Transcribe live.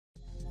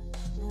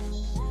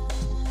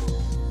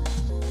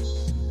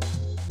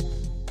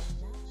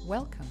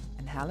Welcome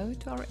and hello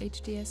to our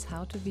HDS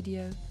how-to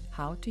video,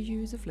 how to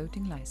use a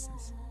floating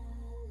license.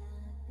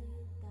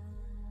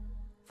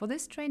 For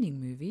this training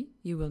movie,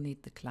 you will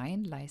need the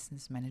Client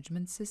License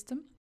Management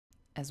System,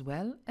 as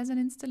well as an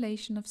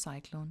installation of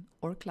Cyclone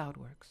or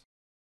CloudWorx.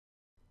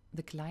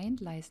 The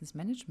Client License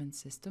Management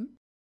System,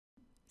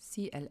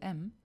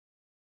 CLM,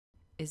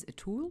 is a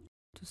tool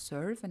to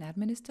serve and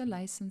administer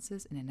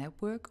licenses in a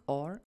network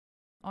or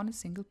on a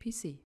single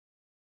PC.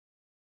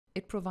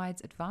 It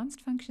provides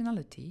advanced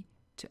functionality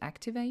to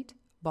activate,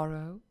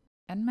 borrow,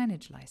 and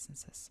manage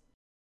licenses.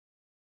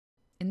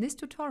 In this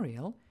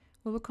tutorial,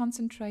 we will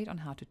concentrate on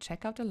how to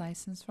check out a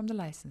license from the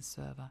license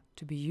server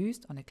to be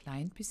used on a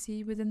client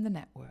PC within the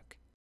network.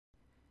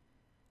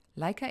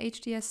 Leica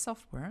HDS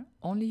software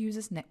only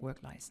uses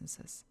network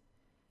licenses.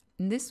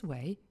 In this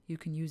way, you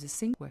can use a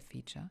single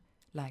feature,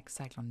 like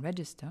Cyclone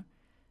Register,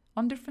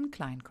 on different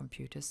client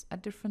computers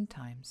at different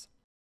times.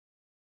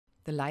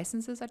 The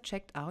licenses are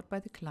checked out by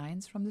the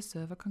clients from the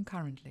server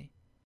concurrently.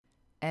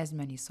 As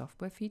many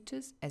software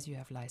features as you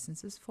have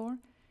licenses for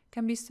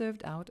can be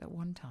served out at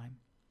one time.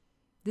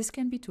 This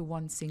can be to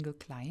one single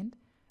client,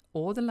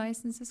 or the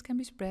licenses can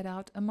be spread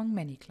out among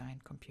many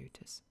client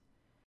computers.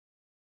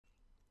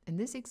 In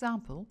this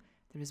example,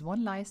 there is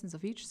one license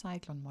of each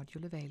Cyclone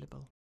module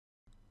available.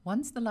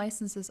 Once the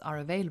licenses are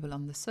available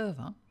on the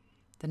server,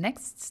 the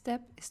next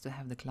step is to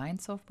have the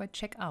client software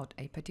check out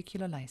a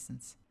particular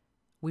license.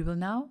 We will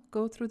now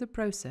go through the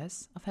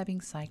process of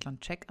having Cyclone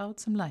check out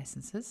some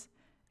licenses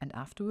and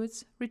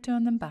afterwards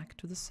return them back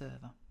to the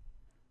server.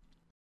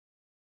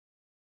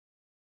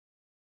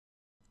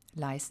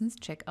 License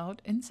checkout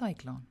in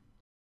Cyclone.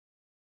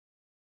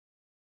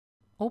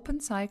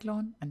 Open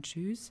Cyclone and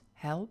choose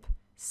Help,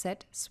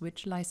 Set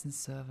Switch License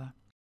Server.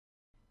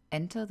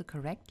 Enter the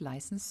correct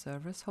license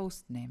server's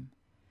host name.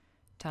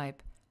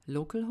 Type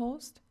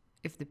localhost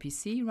if the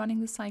PC running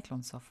the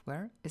Cyclone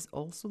software is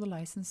also the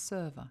license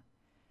server.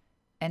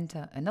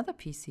 Enter another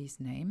PC's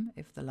name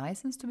if the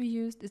license to be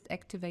used is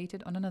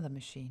activated on another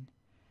machine.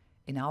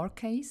 In our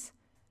case,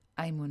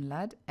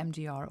 iMoonLAD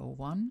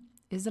MGR01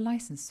 is the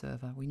license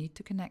server we need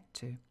to connect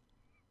to.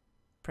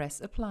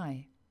 Press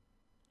Apply.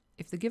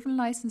 If the given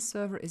license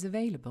server is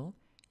available,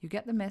 you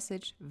get the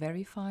message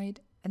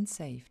Verified and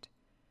Saved.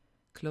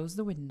 Close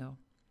the window.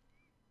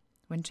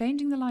 When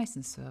changing the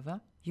license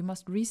server, you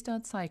must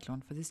restart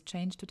Cyclone for this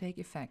change to take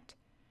effect.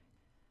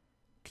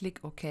 Click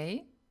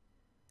OK,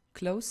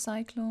 close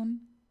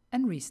Cyclone,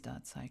 and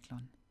restart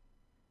Cyclone.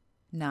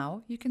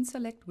 Now you can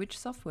select which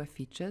software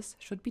features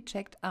should be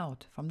checked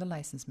out from the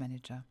License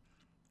Manager.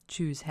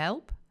 Choose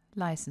Help,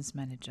 License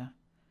Manager.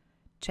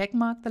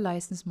 Checkmark the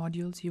license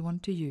modules you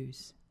want to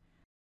use.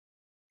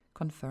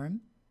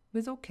 Confirm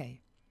with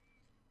OK.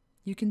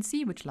 You can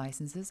see which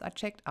licenses are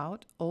checked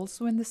out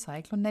also in the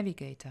Cyclone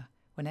Navigator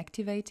when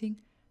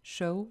activating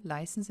Show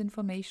License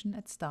Information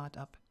at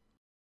Startup.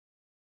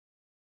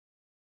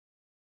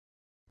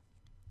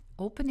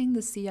 Opening the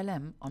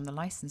CLM on the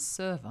license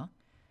server,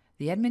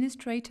 the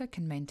administrator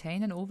can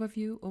maintain an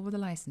overview over the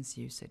license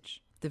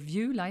usage. The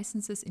View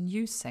Licenses in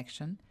Use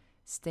section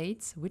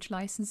states which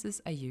licenses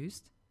are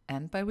used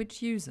and by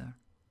which user.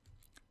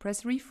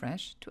 Press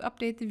Refresh to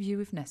update the view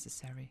if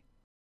necessary.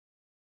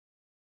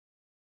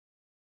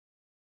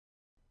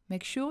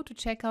 Make sure to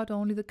check out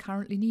only the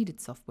currently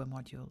needed software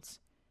modules.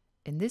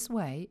 In this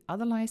way,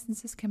 other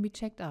licenses can be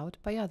checked out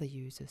by other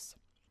users.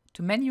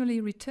 To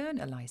manually return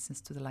a license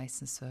to the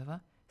license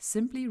server,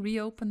 simply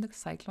reopen the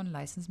Cyclone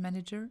License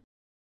Manager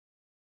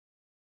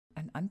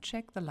and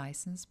uncheck the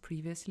license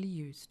previously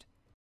used.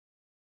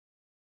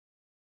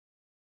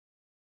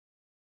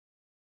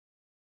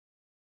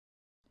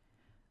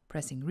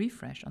 Pressing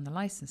Refresh on the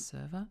license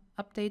server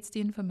updates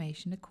the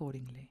information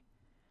accordingly.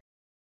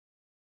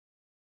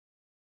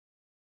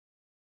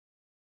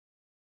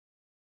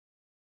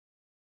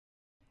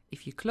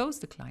 If you close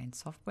the client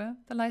software,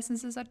 the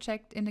licenses are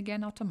checked in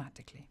again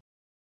automatically.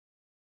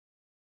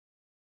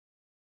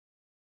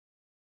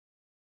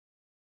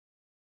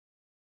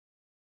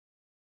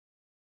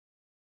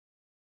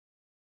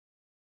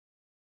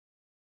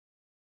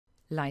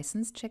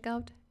 License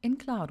checkout in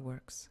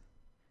CloudWorx.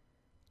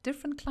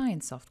 Different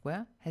client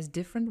software has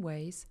different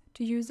ways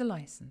to use a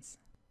license.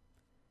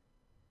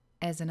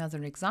 As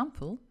another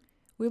example,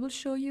 we will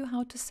show you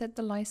how to set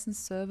the license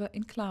server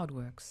in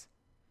CloudWorx.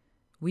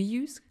 We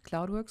use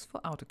CloudWorx for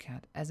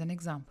AutoCAD as an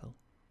example,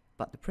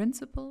 but the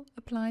principle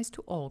applies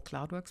to all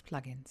CloudWorx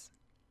plugins.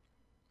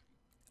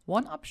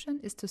 One option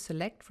is to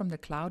select from the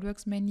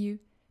CloudWorx menu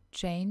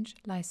Change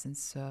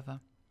License Server.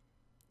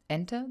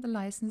 Enter the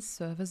license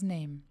server's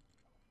name.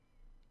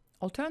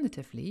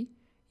 Alternatively,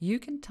 you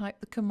can type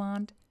the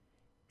command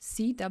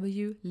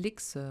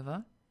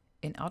cwlicserver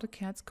in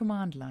AutoCAD's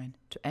command line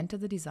to enter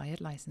the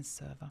desired license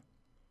server.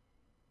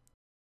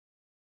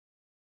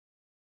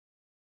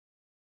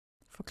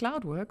 For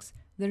CloudWorx,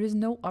 there is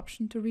no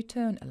option to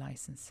return a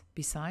license,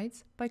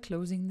 besides by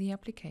closing the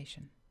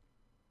application.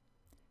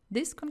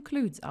 This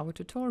concludes our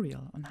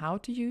tutorial on how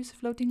to use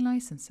floating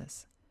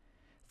licenses.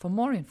 For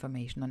more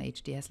information on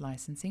HDS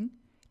licensing,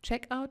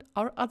 check out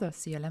our other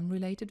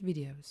CLM-related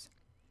videos.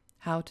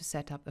 how to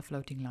set up a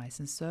floating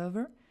license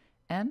server,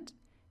 and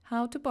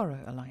how to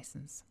borrow a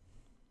license.